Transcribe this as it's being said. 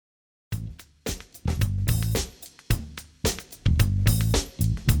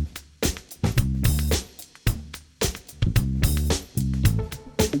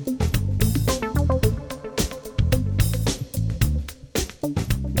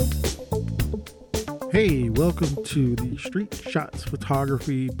Hey, welcome to the Street Shots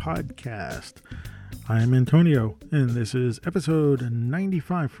Photography Podcast. I'm Antonio, and this is episode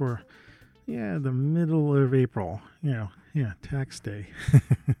 95 for, the middle of April. Tax day,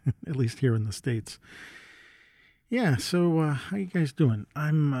 at least here in the States. So how you guys doing?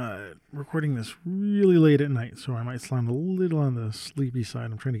 I'm recording this really late at night, so I might sound a little on the sleepy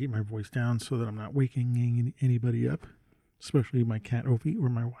side. I'm trying to keep my voice down so that I'm not waking anybody up, especially my cat Opie or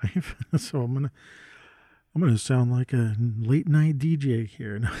my wife. So I'm gonna sound like a late night DJ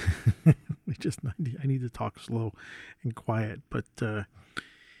here. I need to talk slow and quiet. But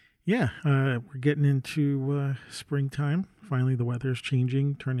we're getting into springtime. Finally, the weather's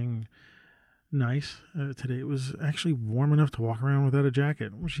changing, turning nice. Today it was actually warm enough to walk around without a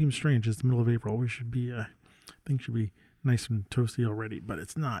jacket, which seems strange. It's the middle of April. We should be things should be nice and toasty already, but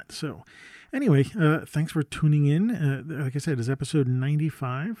it's not. So anyway, thanks for tuning in. Like I said, it's episode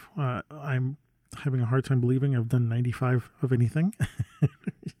 95. I'm having a hard time believing I've done 95 of anything.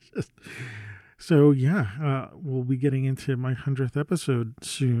 We'll be getting into my 100th episode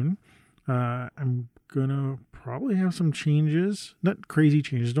soon. I'm gonna probably have some changes, not crazy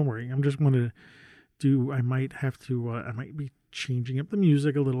changes, don't worry. I'm just going to I might be changing up the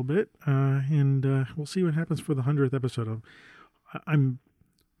music a little bit, and we'll see what happens for the 100th episode.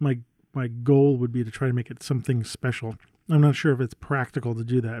 My goal would be to try to make it something special. I'm not sure if it's practical to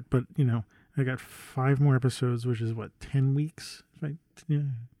do that, but I got 5 more episodes, which is 10 weeks? Right? Yeah.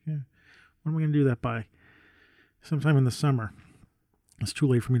 When am I going to do that by? Sometime in the summer. It's too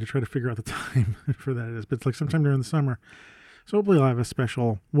late for me to try to figure out the time for that is, but it's like sometime during the summer. So hopefully I'll have a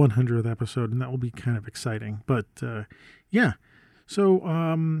special 100th episode, and that will be kind of exciting. But So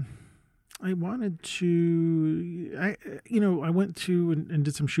I wanted to, I went to and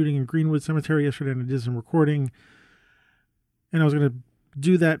did some shooting in Greenwood Cemetery yesterday, and I did some recording, and I was going to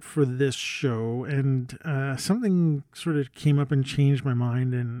do that for this show, and something sort of came up and changed my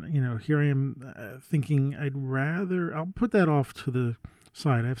mind, and here I am thinking I'll put that off to the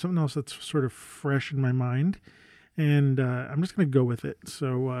side. I have something else that's sort of fresh in my mind, and I'm just going to go with it.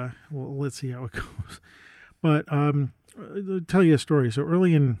 So let's see how it goes. But I'll tell you a story. So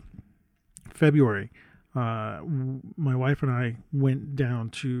early in February, my wife and I went down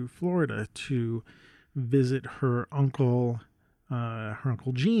to Florida to visit her uncle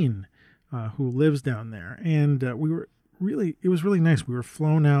Gene, who lives down there. And it was really nice. We were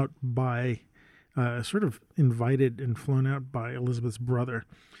flown out by, sort of invited and flown out by Elizabeth's brother.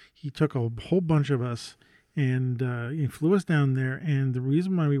 He took a whole bunch of us and he flew us down there. And the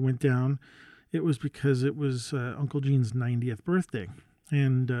reason why we went down, it was because it was Uncle Gene's 90th birthday.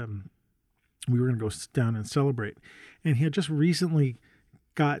 And we were going to go down and celebrate. And he had just recently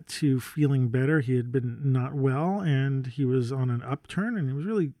got to feeling better. He had been not well, and he was on an upturn, and he was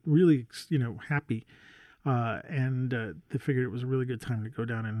really, really, happy. They figured it was a really good time to go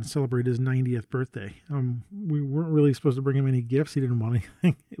down and celebrate his 90th birthday. We weren't really supposed to bring him any gifts. He didn't want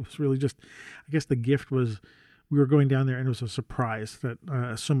anything. It was really just, I guess the gift was we were going down there, and it was a surprise that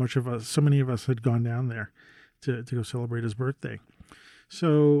so many of us had gone down there to go celebrate his birthday.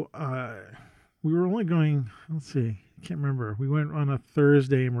 So we were only going, let's see, I can't remember. We went on a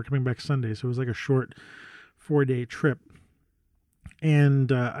Thursday and we're coming back Sunday. So it was like a short 4-day trip.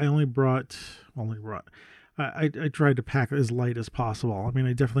 And I tried to pack as light as possible. I mean,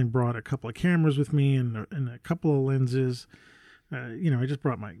 I definitely brought a couple of cameras with me and a couple of lenses. I just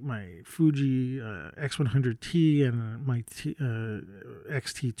brought my Fuji X100T and my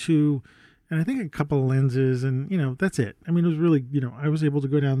XT2. And I think a couple of lenses and, that's it. I mean, it was really, I was able to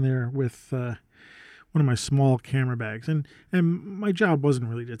go down there with one of my small camera bags. And my job wasn't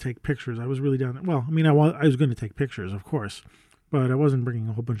really to take pictures. I was really down there. Well, I mean, I was going to take pictures, of course, but I wasn't bringing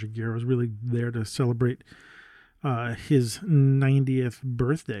a whole bunch of gear. I was really there to celebrate his 90th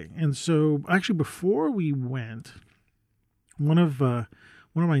birthday. And so actually before we went, one of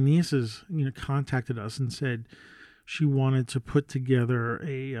my nieces, contacted us and said she wanted to put together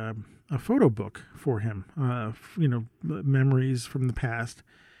a photo book for him, memories from the past,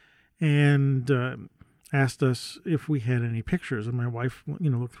 and asked us if we had any pictures. And my wife,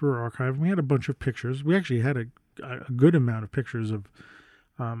 looked through our archive, and we had a bunch of pictures. We actually had a good amount of pictures of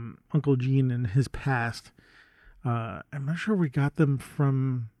Uncle Gene and his past. I'm not sure we got them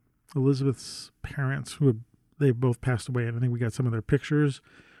from Elizabeth's parents, they both passed away, and I think we got some of their pictures,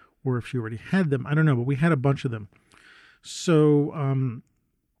 or if she already had them, I don't know, but we had a bunch of them. So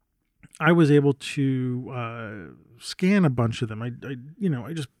I was able to scan a bunch of them. I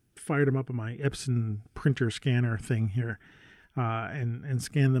just fired them up on my Epson printer scanner thing here, and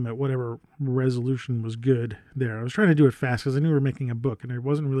scanned them at whatever resolution was good there. I was trying to do it fast because I knew we were making a book, and I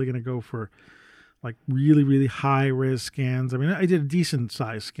wasn't really going to go for like really, really high res scans. I mean, I did decent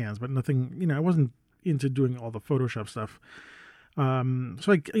size scans, but nothing, I wasn't into doing all the Photoshop stuff.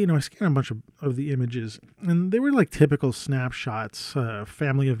 So I scanned a bunch of the images, and they were like typical snapshots,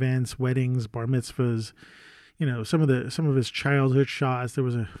 family events, weddings, bar mitzvahs, some of his childhood shots. There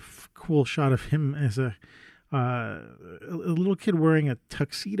was a cool shot of him as a little kid wearing a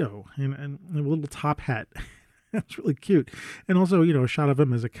tuxedo and a little top hat. That's really cute. And also, a shot of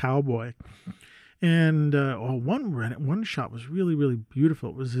him as a cowboy. And one shot was really, really beautiful.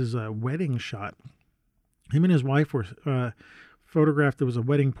 It was his wedding shot. Him and his wife were photographed. There was a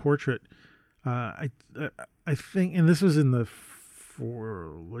wedding portrait. I think, and this was in the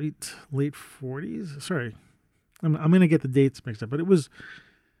late 40s. Sorry, I'm going to get the dates mixed up, but it was.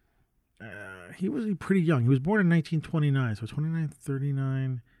 He was pretty young. He was born in 1929, so 29,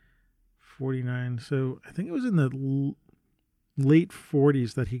 39, 49. So I think it was in the late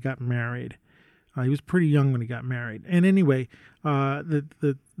 40s that he got married. He was pretty young when he got married. And anyway,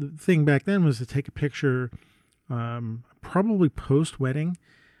 the thing back then was to take a picture, probably post-wedding,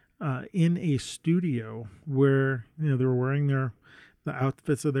 in a studio where they were wearing the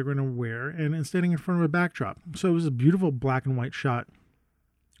outfits that they're going to wear and standing in front of a backdrop. So it was a beautiful black and white shot.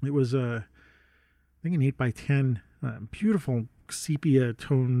 It was I think an 8x10, beautiful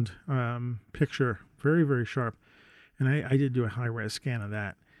sepia-toned picture, very, very sharp. And I did do a high-res scan of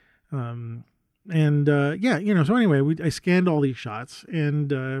that. So anyway, I scanned all these shots and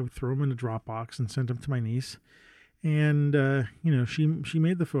threw them in a Dropbox and sent them to my niece. And, she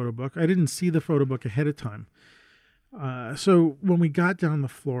made the photo book. I didn't see the photo book ahead of time. So when we got down to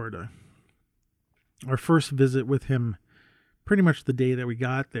Florida, our first visit with him, pretty much the day that we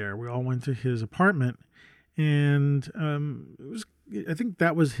got there, we all went to his apartment, and I think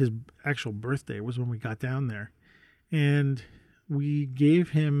that was his actual birthday, was when we got down there. And we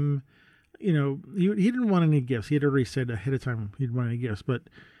gave him, he didn't want any gifts. He had already said ahead of time he didn't want any gifts, but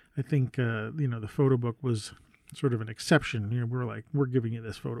I think, the photo book was sort of an exception. We were like, we're giving you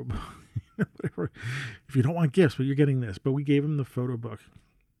this photo book. Whatever. If you don't want gifts, but you're getting this. But we gave him the photo book.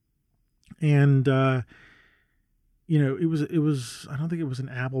 And, it was, I don't think it was an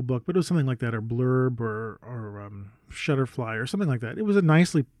Apple book, but it was something like that, or Blurb or Shutterfly or something like that. It was a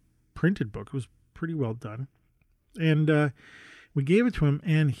nicely printed book. It was pretty well done. And we gave it to him,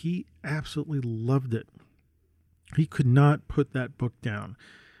 and he absolutely loved it. He could not put that book down.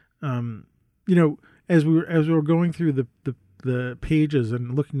 As we were going through the pages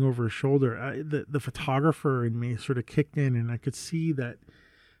and looking over his shoulder, the photographer in me sort of kicked in, and I could see that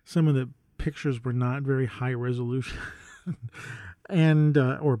some of the pictures were not very high resolution and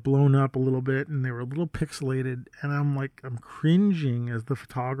or blown up a little bit, and they were a little pixelated, and I'm cringing as the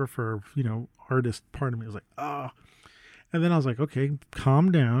photographer, artist part of me was like, oh. And then I was like, okay,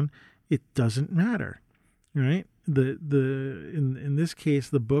 calm down. It doesn't matter, right? In this case,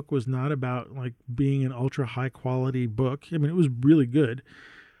 the book was not about like being an ultra high quality book. I mean, it was really good,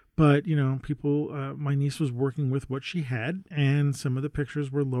 but my niece was working with what she had, and some of the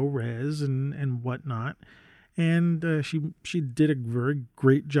pictures were low res and whatnot. And she did a very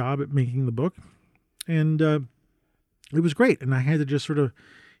great job at making the book, and it was great. And I had to just sort of,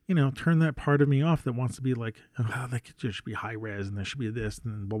 turn that part of me off that wants to be like, oh, that should be high res and there should be this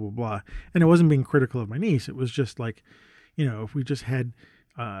and blah, blah, blah. And it wasn't being critical of my niece. It was just like, if we just had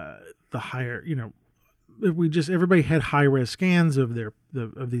the higher, if everybody had high res scans of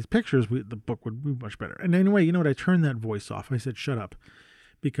these pictures, the book would be much better. And anyway, I turned that voice off. I said, shut up,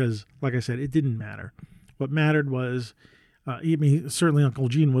 because like I said, it didn't matter. What mattered was, certainly Uncle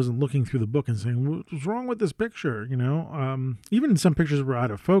Gene wasn't looking through the book and saying, what's wrong with this picture? Even some pictures were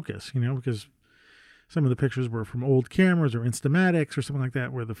out of focus, because some of the pictures were from old cameras or Instamatics or something like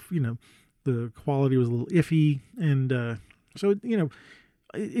that, where the quality was a little iffy. And so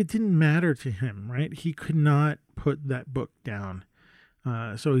it didn't matter to him, right? He could not put that book down.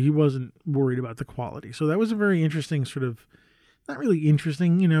 So he wasn't worried about the quality. So that was a very interesting sort of, not really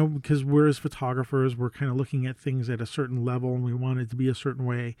interesting, because we're as photographers, we're kind of looking at things at a certain level and we want it to be a certain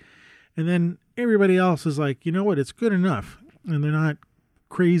way. And then everybody else is like, you know what, it's good enough. And they're not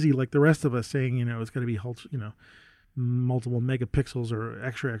crazy like the rest of us saying, it's got to be, multiple megapixels or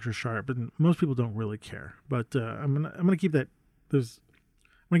extra, extra sharp. And most people don't really care. But I'm gonna keep that. I'm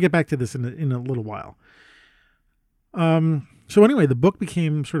gonna get back to this in a little while. So anyway, the book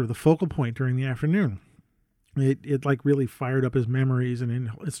became sort of the focal point during the afternoon. It like really fired up his memories,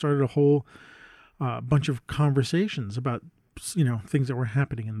 and it started a whole bunch of conversations about things that were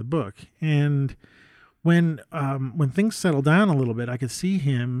happening in the book. And when things settled down a little bit, I could see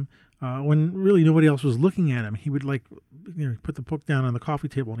him when really nobody else was looking at him. He would put the book down on the coffee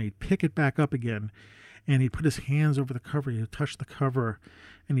table and he'd pick it back up again, and he'd put his hands over the cover. He'd touch the cover,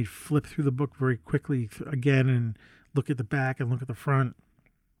 and he'd flip through the book very quickly again and look at the back and look at the front.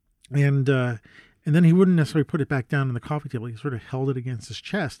 And then he wouldn't necessarily put it back down on the coffee table. He sort of held it against his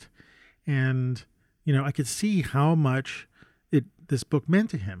chest. And, I could see how much this book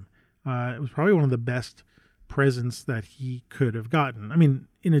meant to him. It was probably one of the best presents that he could have gotten. I mean,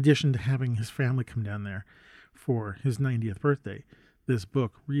 in addition to having his family come down there for his 90th birthday, this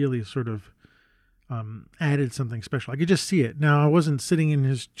book really sort of added something special. I could just see it. Now, I wasn't sitting in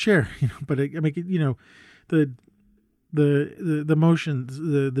his chair, but the motions,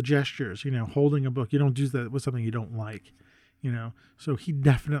 the gestures, holding a book. You don't do that with something you don't like, So he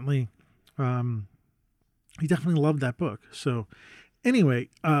definitely loved that book. So anyway,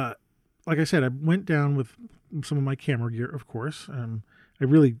 like I said, I went down with some of my camera gear, of course. I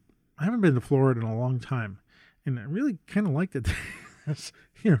haven't been to Florida in a long time, and I really kind of liked it.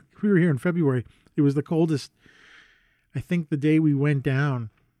 We were here in February. It was the coldest. I think the day we went down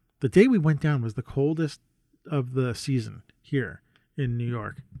was the coldest of the season here in New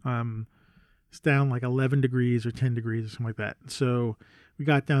York. It's down like 11 degrees or 10 degrees or something like that. So we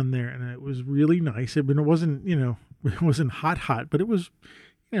got down there and it was really nice. It wasn't, it wasn't hot, but it was,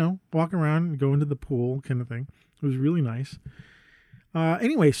 walking around and going to the pool kind of thing. It was really nice.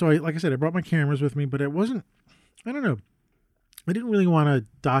 Anyway, so like I said, I brought my cameras with me, but it wasn't, I don't know. I didn't really want to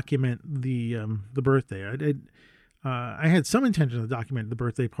document the birthday. I had some intention to document the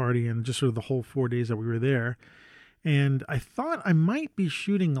birthday party and just sort of the whole 4 days that we were there. And I thought I might be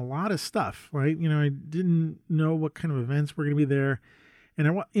shooting a lot of stuff, right? I didn't know what kind of events were going to be there. And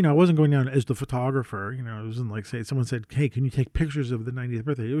I wasn't going down as the photographer, it wasn't like, say, someone said, hey, can you take pictures of the 90th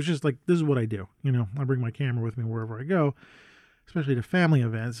birthday? It was just like, this is what I do. I bring my camera with me wherever I go, especially to family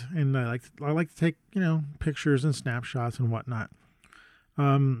events. And I like to take, pictures and snapshots and whatnot.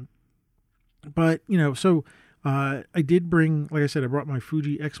 But, so I did bring, like I said, I brought my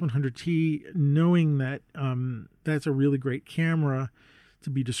Fuji X100T, knowing that that's a really great camera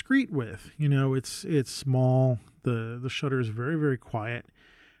to be discreet with. It's small. The shutter is very, very quiet.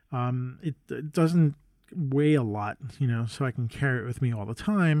 It doesn't weigh a lot, so I can carry it with me all the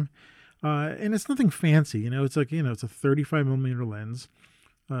time. And it's nothing fancy, it's like, it's a 35 millimeter lens.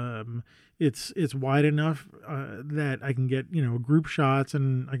 It's wide enough that I can get, group shots,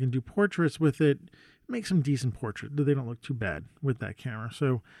 and I can do portraits with it. Make some decent portraits. They don't look too bad with that camera.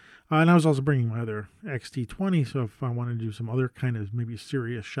 So, and I was also bringing my other XT20. So if I want to do some other kind of maybe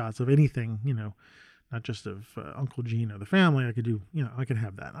serious shots of anything, not just of Uncle Gene or the family, I could do, I could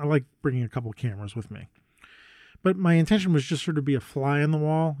have that. I like bringing a couple cameras with me. But my intention was just sort of be a fly on the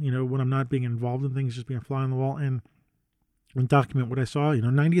wall, when I'm not being involved in things, just being a fly on the wall and document what I saw,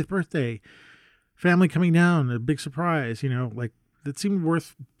 90th birthday, family coming down, a big surprise, like that seemed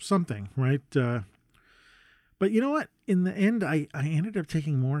worth something, right? But you know what? In the end, I ended up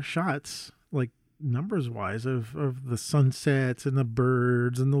taking more shots, like numbers wise, of the sunsets and the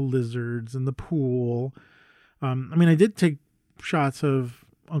birds and the lizards and the pool. I did take shots of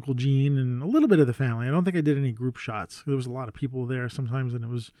Uncle Gene and a little bit of the family. I don't think I did any group shots. There was a lot of people there sometimes, and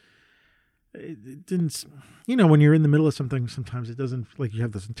it didn't, when you're in the middle of something, sometimes it doesn't, like, you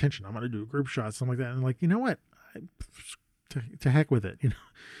have this intention, I'm going to do a group shot, something like that. And like, you know what? To heck with it,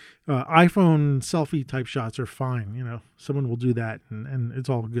 iPhone selfie type shots are fine. Someone will do that and it's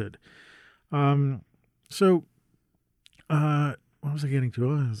all good. So, what was I getting to?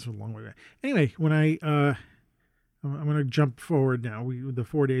 Oh, it's a long way back. Anyway, when I'm going to jump forward now. The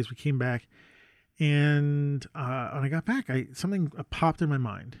 4 days we came back, and when I got back, something popped in my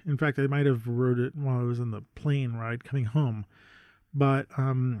mind. In fact, I might have wrote it while I was on the plane ride coming home. But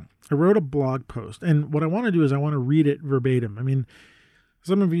I wrote a blog post, and what I want to do is I want to read it verbatim.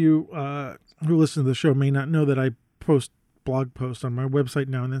 Some of you who listen to the show may not know that I post blog posts on my website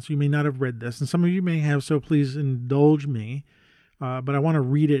now and then, so you may not have read this, and some of you may have, so please indulge me. But I want to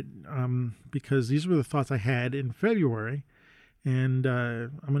read it because these were the thoughts I had in February, and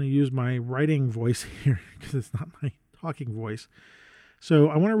I'm going to use my writing voice here because it's not my talking voice. So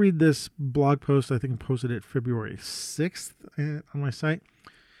I want to read this blog post. I think I posted it February 6th on my site,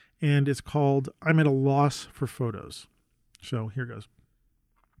 and it's called "I'm at a Loss for Photos." So here goes.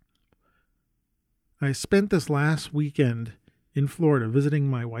 I spent this last weekend in Florida visiting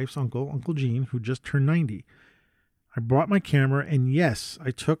my wife's uncle, Uncle Gene, who just turned 90. I brought my camera, and yes,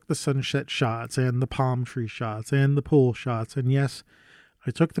 I took the sunset shots and the palm tree shots and the pool shots, and yes,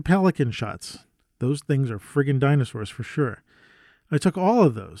 I took the pelican shots. Those things are friggin' dinosaurs for sure. I took all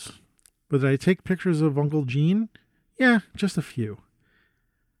of those. But did I take pictures of Uncle Gene? Yeah, just a few.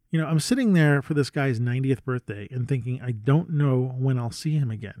 I'm sitting there for this guy's 90th birthday and thinking, I don't know when I'll see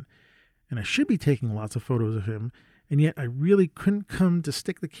him again. And I should be taking lots of photos of him. And yet I really couldn't come to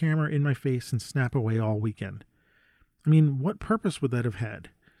stick the camera in my face and snap away all weekend. I mean, what purpose would that have had?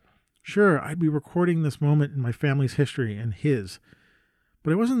 Sure, I'd be recording this moment in my family's history and his,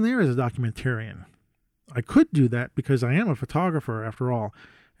 but I wasn't there as a documentarian. I could do that because I am a photographer after all,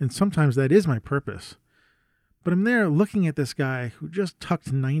 and sometimes that is my purpose. But I'm there looking at this guy who just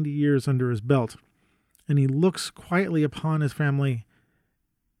tucked 90 years under his belt, and he looks quietly upon his family,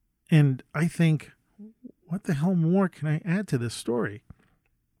 and I think, what the hell more can I add to this story?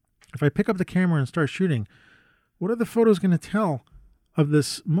 If I pick up the camera and start shooting, what are the photos going to tell of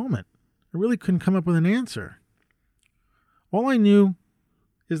this moment? I really couldn't come up with an answer. All I knew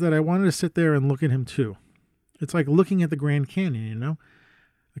is that I wanted to sit there and look at him too. It's like looking at the Grand Canyon,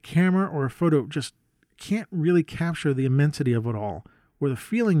 A camera or a photo just can't really capture the immensity of it all, or the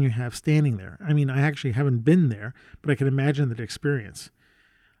feeling you have standing there. I mean, I actually haven't been there, but I can imagine that experience.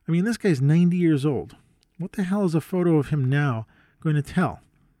 I mean, this guy's 90 years old. What the hell is a photo of him now going to tell?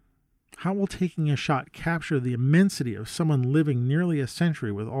 How will taking a shot capture the immensity of someone living nearly a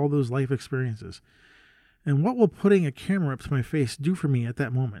century with all those life experiences? And what will putting a camera up to my face do for me at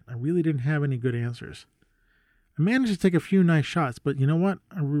that moment? I really didn't have any good answers. I managed to take a few nice shots, but you know what?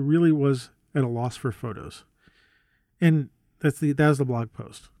 I really was at a loss for photos. And that was the blog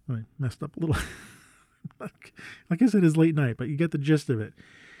post. I messed up a little. like I said, it's late night, but you get the gist of it.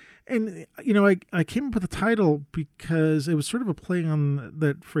 And, I came up with the title because it was sort of a play on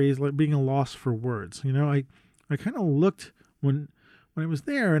that phrase, like being a loss for words. I kind of looked when I was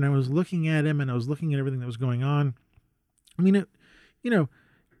there and I was looking at him and I was looking at everything that was going on. I mean, it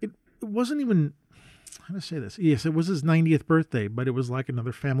wasn't even, how to say this? Yes, it was his 90th birthday, but it was like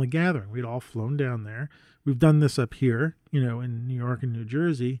another family gathering. We'd all flown down there. We've done this up here, in New York and New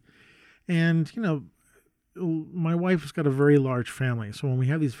Jersey. And, my wife's got a very large family. So when we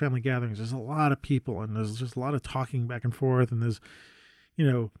have these family gatherings, there's a lot of people and there's just a lot of talking back and forth. And there's,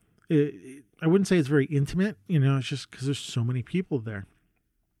 I wouldn't say it's very intimate, it's just because there's so many people there.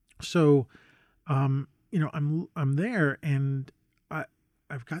 So, I'm there and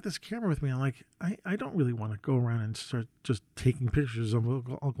I've got this camera with me. I'm like, I don't really want to go around and start just taking pictures of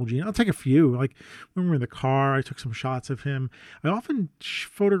Uncle Gene. I'll take a few. Like when we were in the car, I took some shots of him. I often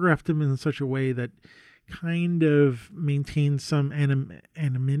photographed him in such a way that kind of maintained some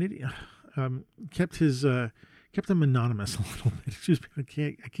anonymity, kept him anonymous a little bit. Excuse me,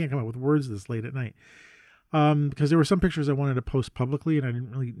 I can't come up with words this late at night. Because there were some pictures I wanted to post publicly and I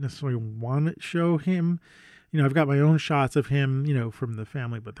didn't really necessarily want to show him. I've got my own shots of him, from the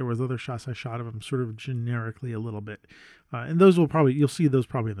family, but there was other shots I shot of him sort of generically a little bit. And those you'll see those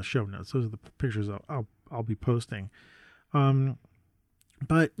probably in the show notes. Those are the pictures I'll be posting.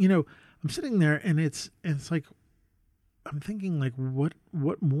 But, I'm sitting there and it's like, I'm thinking like,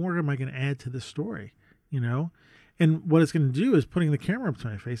 what more am I going to add to this story? And what it's going to do is putting the camera up to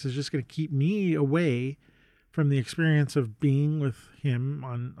my face is just going to keep me away from the experience of being with him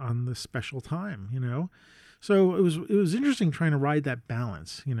on this special time, So it was interesting trying to ride that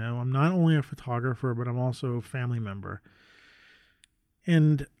balance. I'm not only a photographer, but I'm also a family member.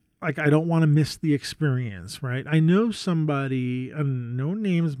 And like, I don't want to miss the experience, right? I know somebody, no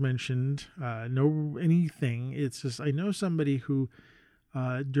names mentioned, no anything. It's just, I know somebody who,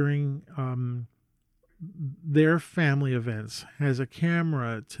 during, their family events has a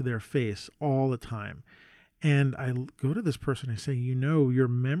camera to their face all the time. And I go to this person and say, your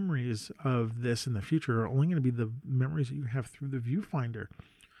memories of this in the future are only going to be the memories that you have through the viewfinder,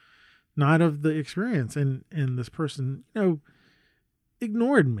 not of the experience. And this person,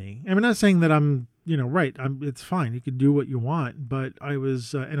 ignored me. I'm not saying that I'm, right. It's fine. You can do what you want. But I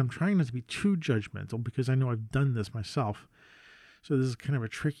was, and I'm trying not to be too judgmental because I know I've done this myself. So this is kind of a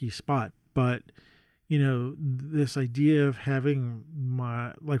tricky spot. But, this idea of having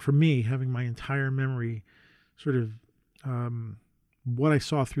for me, having my entire memory sort of what I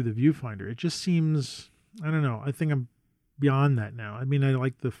saw through the viewfinder, it just seems, I don't know. I think I'm beyond that now. I mean, I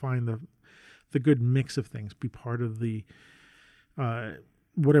like to find the good mix of things, be part of the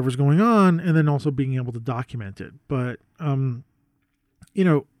whatever's going on, and then also being able to document it. But I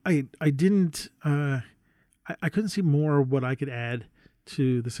didn't I couldn't see more of what I could add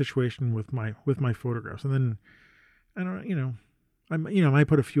to the situation with my photographs. And then I don't I might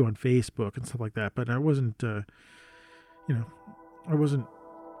put a few on Facebook and stuff like that, but I wasn't I wasn't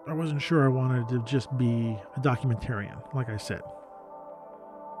sure I wanted to just be a documentarian, like I said.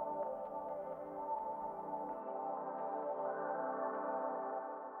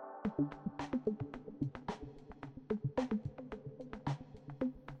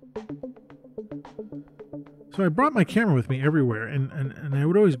 So I brought my camera with me everywhere, and I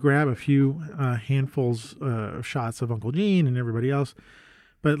would always grab a few handfuls of shots of Uncle Gene and everybody else.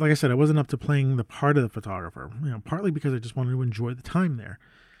 But like I said, I wasn't up to playing the part of the photographer, partly because I just wanted to enjoy the time there.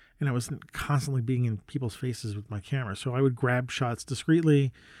 And I wasn't constantly being in people's faces with my camera. So I would grab shots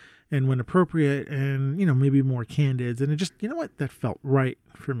discreetly and when appropriate and, maybe more candids. And it just, that felt right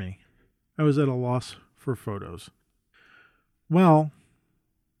for me. I was at a loss for photos. Well,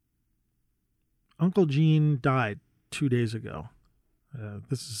 Uncle Gene died 2 days ago.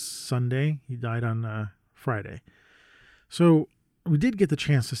 This is Sunday. He died on Friday. So we did get the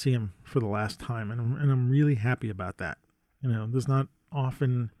chance to see him for the last time, and I'm really happy about that. There's not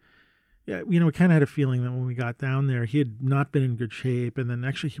often. Yeah, we kind of had a feeling that when we got down there, he had not been in good shape, and then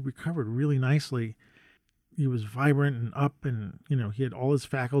actually he recovered really nicely. He was vibrant and up, and he had all his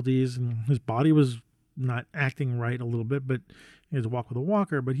faculties, and his body was not acting right a little bit, but he had to walk with a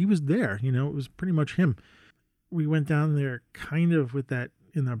walker, but he was there. It was pretty much him. We went down there kind of with that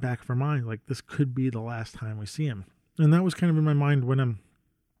in the back of our mind, like this could be the last time we see him. And that was kind of in my mind when I'm,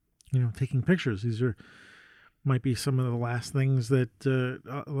 taking pictures. These might be some of the last things that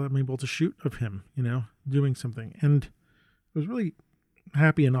I'm able to shoot of him, doing something. And I was really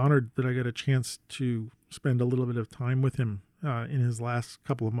happy and honored that I got a chance to spend a little bit of time with him in his last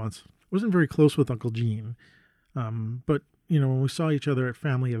couple of months. I wasn't very close with Uncle Gene, but, when we saw each other at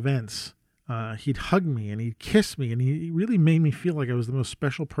family events, he'd hug me and he'd kiss me, and he really made me feel like I was the most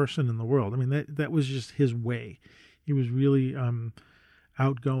special person in the world. I mean, that was just his way. He was really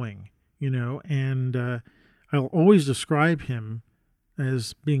outgoing, and I'll always describe him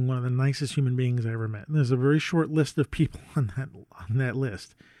as being one of the nicest human beings I ever met. And there's a very short list of people on that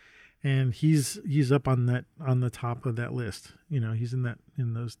list, and he's up on the top of that list. He's in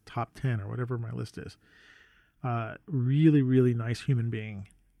those top 10 or whatever my list is. Really, really nice human being.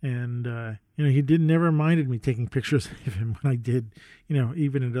 And, he never minded me taking pictures of him when I did,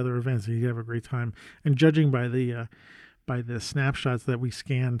 even at other events. He'd have a great time. And judging by the snapshots that we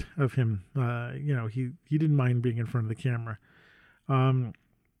scanned of him, he didn't mind being in front of the camera. I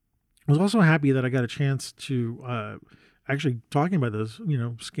was also happy that I got a chance to actually talking about those,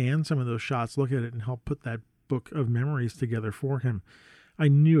 scan some of those shots, look at it, and help put that book of memories together for him. I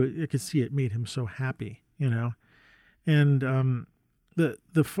knew it. I could see it made him so happy, and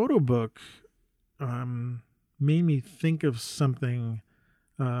the photo book made me think of something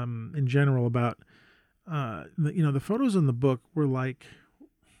in general about the photos in the book were like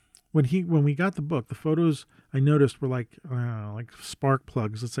when we got the book, the photos I noticed were like spark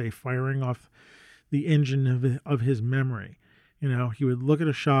plugs, let's say, firing off the engine of his memory. He would look at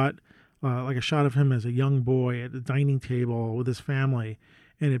a shot like a shot of him as a young boy at a dining table with his family,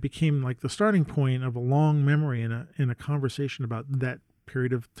 and it became like the starting point of a long memory in a conversation about that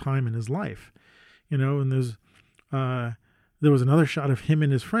period of time in his life, and there was another shot of him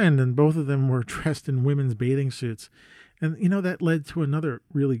and his friend, and both of them were dressed in women's bathing suits. And, that led to another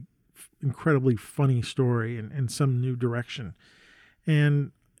really incredibly funny story and some new direction.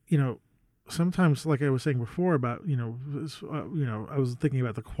 And, sometimes, like I was saying before about, I was thinking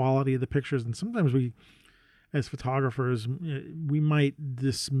about the quality of the pictures, and sometimes we, as photographers, we might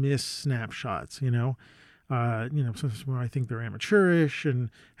dismiss snapshots, sometimes when I think they're amateurish and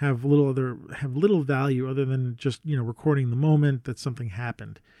have little value other than just, recording the moment that something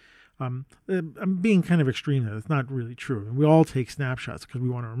happened. I'm being kind of extreme there. That's not really true. We all take snapshots because we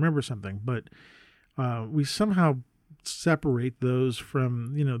want to remember something, but we somehow separate those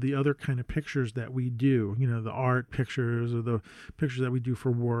from, the other kind of pictures that we do, the art pictures or the pictures that we do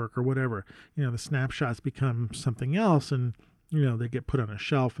for work or whatever. The snapshots become something else, and, they get put on a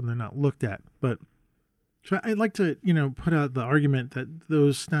shelf and they're not looked at. But so I'd like to, put out the argument that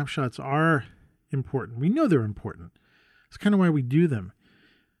those snapshots are important. We know they're important. It's kind of why we do them.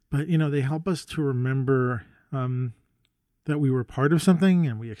 But, they help us to remember that we were part of something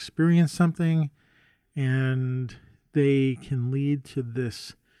and we experienced something, and they can lead to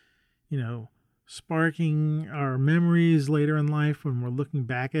this, sparking our memories later in life when we're looking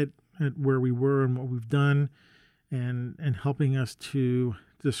back at where we were and what we've done, and helping us to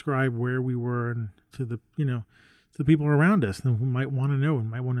describe where we were and to the people around us and who might want to know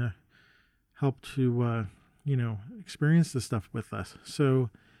and might want to help to experience this stuff with us. So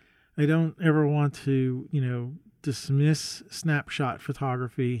I don't ever want to dismiss snapshot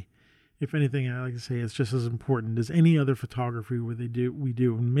photography. If anything, I like to say it's just as important as any other photography we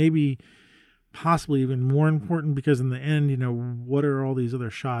do, and maybe possibly even more important, because in the end, what are all these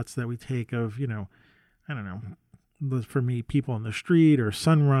other shots that we take of, I don't know, for me, people on the street or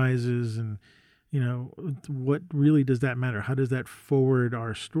sunrises, and what really does that matter? How does that forward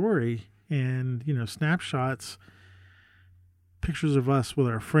our story and, snapshots, pictures of us with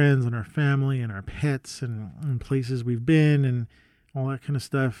our friends and our family and our pets and places we've been and all that kind of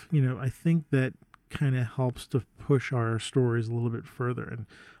stuff. I think that kind of helps to push our stories a little bit further, and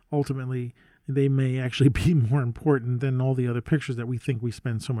ultimately they may actually be more important than all the other pictures that we think we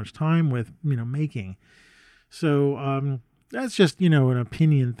spend so much time with, making. So that's just, an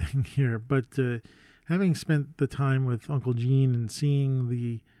opinion thing here. But having spent the time with Uncle Gene and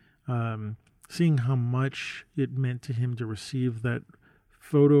seeing seeing how much it meant to him to receive that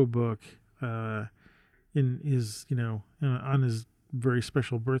photo book in his, on his very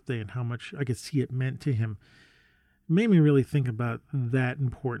special birthday, and how much I could see it meant to him, made me really think about that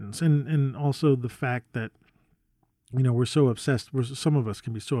importance, and also the fact that we're so obsessed. Some of us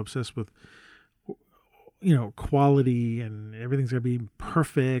can be so obsessed with quality, and everything's got to be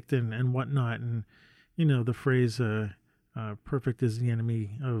perfect and whatnot, and the phrase perfect is the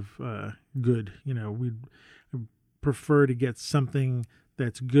enemy of good. We'd prefer to get something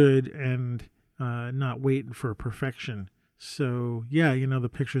that's good and not wait for perfection. So yeah, the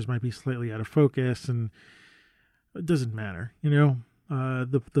pictures might be slightly out of focus, and it doesn't matter.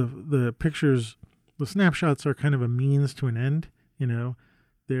 The pictures, the snapshots are kind of a means to an end.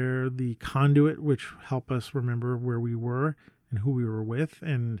 They're the conduit which help us remember where we were and who we were with,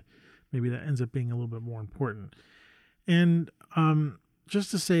 and maybe that ends up being a little bit more important. And just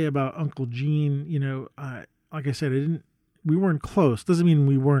to say about Uncle Gene, like I said, we weren't close. Doesn't mean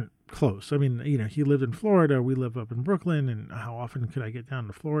we weren't close. I mean, he lived in Florida. We live up in Brooklyn, and how often could I get down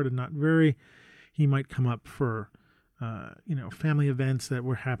to Florida? Not very. He might come up for, family events that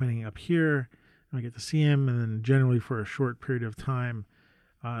were happening up here. And I get to see him, and then generally for a short period of time.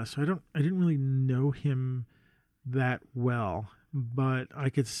 So I didn't really know him that well, but I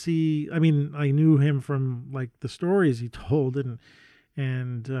could see, I knew him from like the stories he told and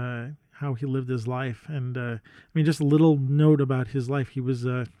how he lived his life. And, just a little note about his life. He was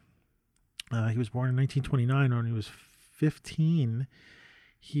born in 1929. When he was 15,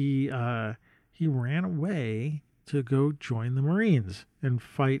 he ran away to go join the Marines and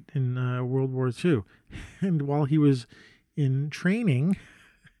fight in World War II. And while he was in training,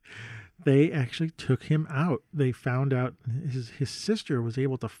 they actually took him out. They found out his sister was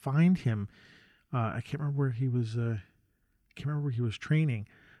able to find him. I can't remember where he was. Can't remember where he was training,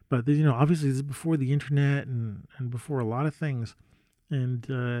 but obviously this is before the internet and before a lot of things.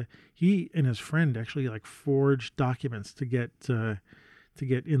 And he and his friend actually like forged documents to get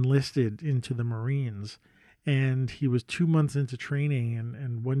enlisted into the Marines. And he was 2 months into training,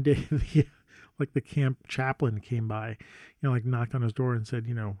 and one day the camp chaplain came by, knocked on his door and said,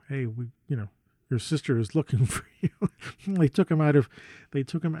 hey, your sister is looking for you. They took him out of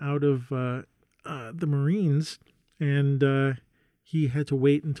the Marines, and he had to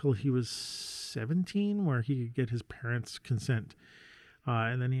wait until he was 17, where he could get his parents' consent,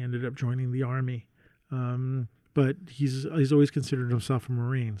 and then he ended up joining the Army. But he's always considered himself a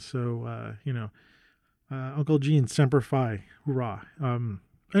Marine, so Uncle Gene, Semper Fi, hurrah.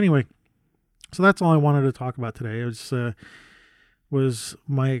 Anyway. So that's all I wanted to talk about today. It was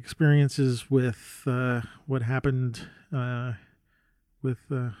my experiences with what happened with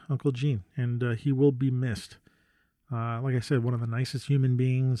Uncle Gene, and he will be missed. Like I said, one of the nicest human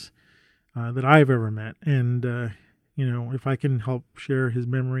beings that I've ever met, and if I can help share his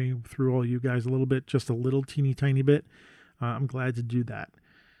memory through all you guys a little bit, just a little teeny tiny bit, I'm glad to do that.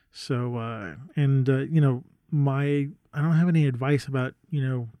 So I don't have any advice about,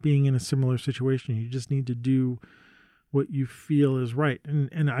 being in a similar situation. You just need to do what you feel is right.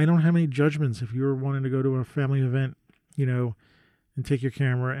 And I don't have any judgments. If you're wanting to go to a family event, and take your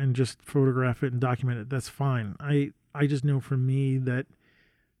camera and just photograph it and document it, that's fine. I just know for me that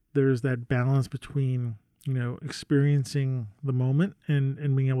there's that balance between, experiencing the moment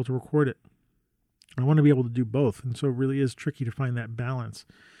and being able to record it. I want to be able to do both. And so it really is tricky to find that balance.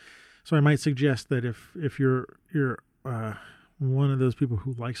 So I might suggest that if you're one of those people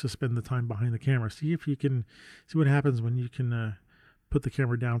who likes to spend the time behind the camera, see what happens when you can put the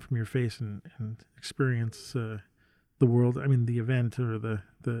camera down from your face and experience the world. The event or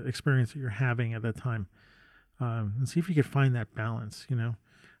the experience that you're having at that time, and see if you can find that balance.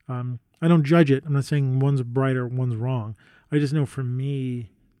 I don't judge it. I'm not saying one's right or one's wrong. I just know for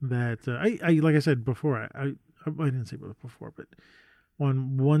me that I like I said before, I didn't say before, but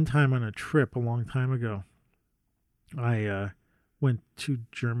one time on a trip a long time ago, I went to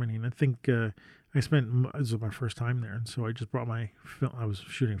Germany, and I think it was my first time there, and so I just brought my film. I was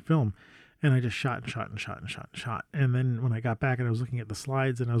shooting film, and I just shot. And then when I got back and I was looking at the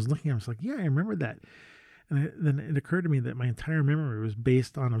slides, and I was like, yeah, I remember that. And then it occurred to me that my entire memory was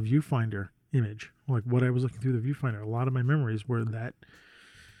based on a viewfinder image, like what I was looking through the viewfinder. A lot of my memories were that,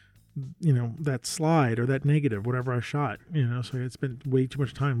 that slide or that negative, whatever I shot, so I had spent way too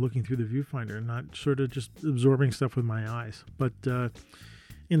much time looking through the viewfinder and not sort of just absorbing stuff with my eyes. But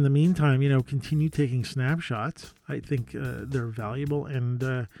in the meantime, continue taking snapshots. I think they're valuable.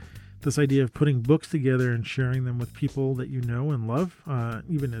 And this idea of putting books together and sharing them with people that you know and love,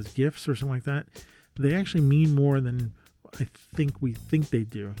 even as gifts or something like that, they actually mean more than I think we think they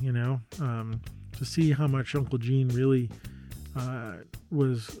do, to see how much Uncle Gene really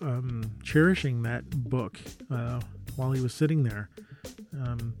was cherishing that book while he was sitting there.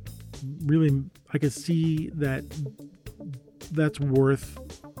 Really, I could see that that's worth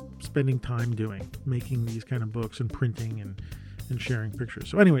spending time doing, making these kind of books and printing and sharing pictures.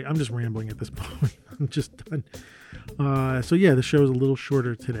 So anyway, I'm just rambling at this point. I'm just done. So yeah, the show is a little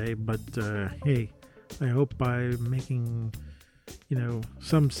shorter today, but hey, I hope by making,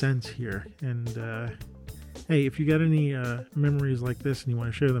 some sense here. And hey, if you got any memories like this and you want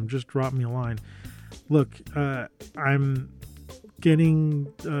to share them, just drop me a line. Look, I'm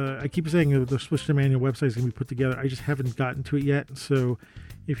getting, I keep saying the Switch to Manual website is going to be put together. I just haven't gotten to it yet. So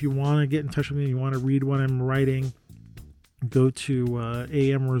if you want to get in touch with me, you want to read what I'm writing, go to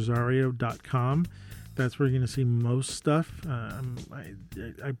amrosario.com. That's where you're going to see most stuff.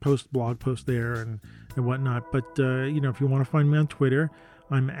 I post blog posts there and whatnot. But, if you want to find me on Twitter,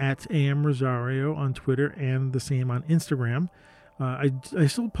 I'm at amrosario on Twitter and the same on Instagram. I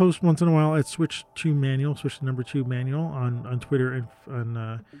still post once in a while at Switch to number 2 manual on Twitter and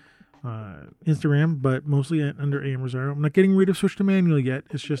on Instagram, but mostly under AM Rosario. I'm not getting rid of Switch to Manual yet.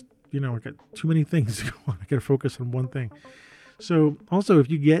 It's just, I got too many things to go on. I got to focus on one thing. So also, if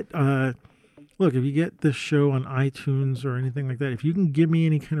you get, if you get this show on iTunes or anything like that, if you can give me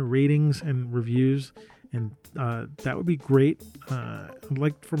any kind of ratings and reviews, and that would be great. I'd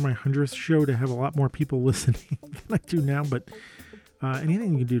like for my 100th show to have a lot more people listening than I do now, but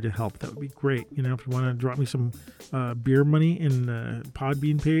anything you can do to help, that would be great. If you want to drop me some beer money in the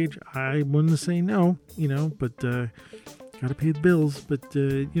Podbean page, I wouldn't say no, but got to pay the bills. But,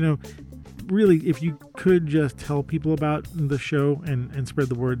 really, if you could just tell people about the show and spread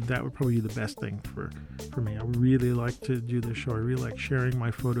the word, that would probably be the best thing for me. I really like to do this show. I really like sharing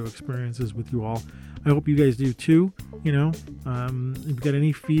my photo experiences with you all. I hope you guys do too. If you've got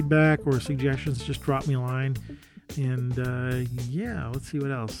any feedback or suggestions, just drop me a line. And let's see what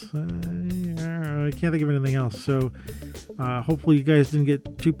else. I can't think of anything else. So hopefully you guys didn't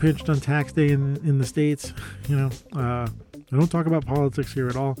get too pinched on tax day in the States. I don't talk about politics here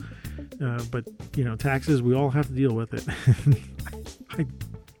at all. But taxes, we all have to deal with it.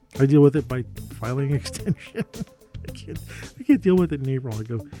 I deal with it by filing an extension. I can't deal with it in April. I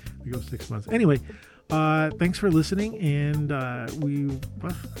go 6 months. Anyway, thanks for listening, and I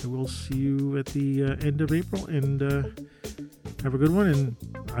will see you at the end of April. And have a good one, and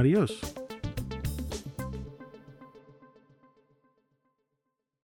adios.